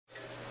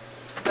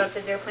go up to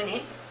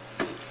 0.8.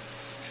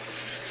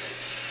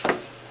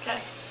 Okay.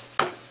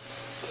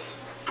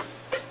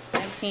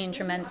 I've seen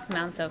tremendous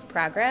amounts of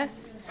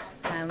progress.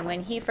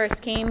 When he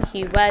first came,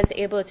 he was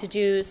able to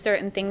do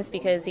certain things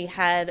because he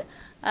had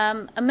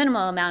a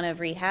minimal amount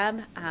of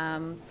rehab.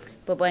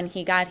 But when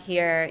he got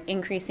here,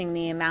 increasing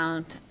the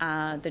amount,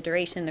 the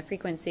duration, the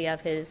frequency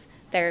of his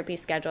therapy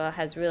schedule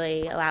has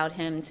really allowed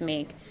him to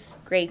make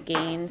great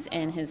gains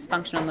in his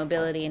functional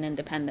mobility and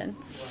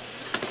independence.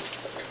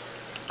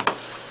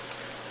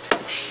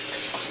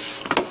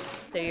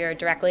 So you're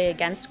directly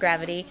against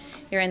gravity.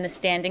 You're in the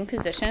standing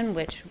position,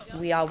 which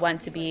we all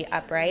want to be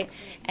upright.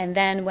 And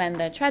then when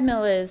the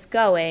treadmill is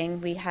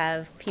going, we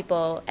have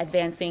people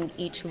advancing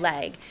each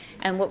leg.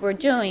 And what we're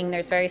doing,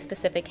 there's very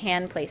specific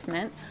hand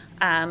placement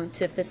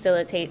to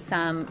facilitate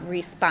some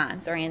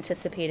response or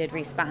anticipated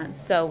response.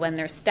 So when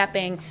they're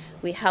stepping,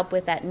 we help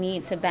with that knee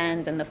to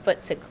bend and the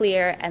foot to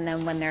clear. And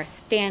then when they're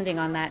standing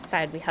on that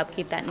side, we help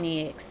keep that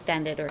knee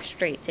extended or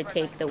straight to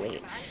take the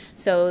weight.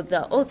 So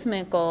the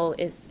ultimate goal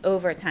is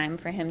over time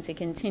for him to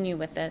continue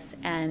with this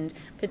and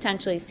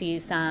potentially see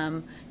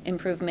some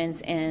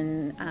improvements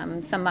in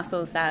some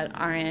muscles that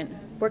aren't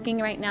working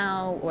right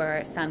now,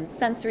 or some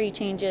sensory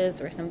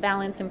changes or some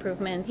balance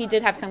improvements. He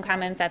did have some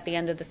comments at the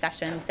end of the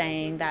session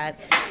saying that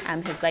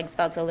his legs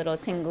felt a little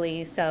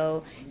tingly.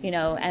 So,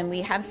 and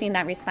we have seen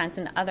that response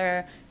in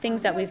other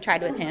things that we've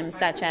tried with him,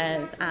 such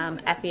as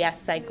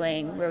FES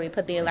cycling, where we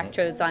put the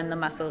electrodes on the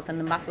muscles and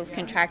the muscles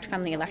contract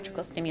from the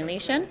electrical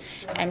stimulation.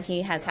 And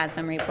he has had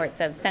some reports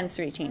of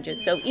sensory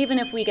changes. So even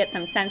if we get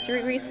some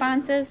sensory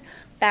responses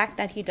back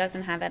that he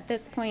doesn't have at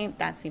this point,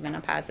 that's even a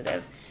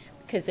positive.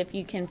 Because if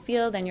you can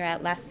feel, then you're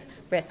at less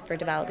risk for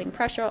developing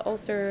pressure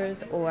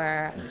ulcers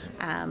or,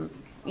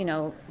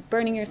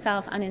 burning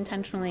yourself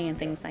unintentionally and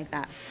things like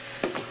that.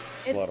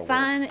 It's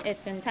fun,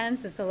 it's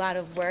intense, it's a lot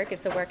of work.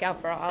 It's a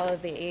workout for all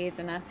of the aides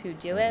and us who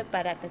do it,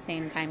 but at the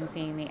same time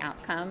seeing the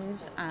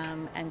outcomes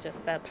and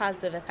just the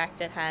positive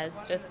effect it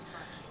has, just,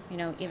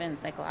 even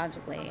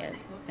psychologically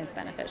is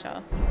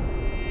beneficial.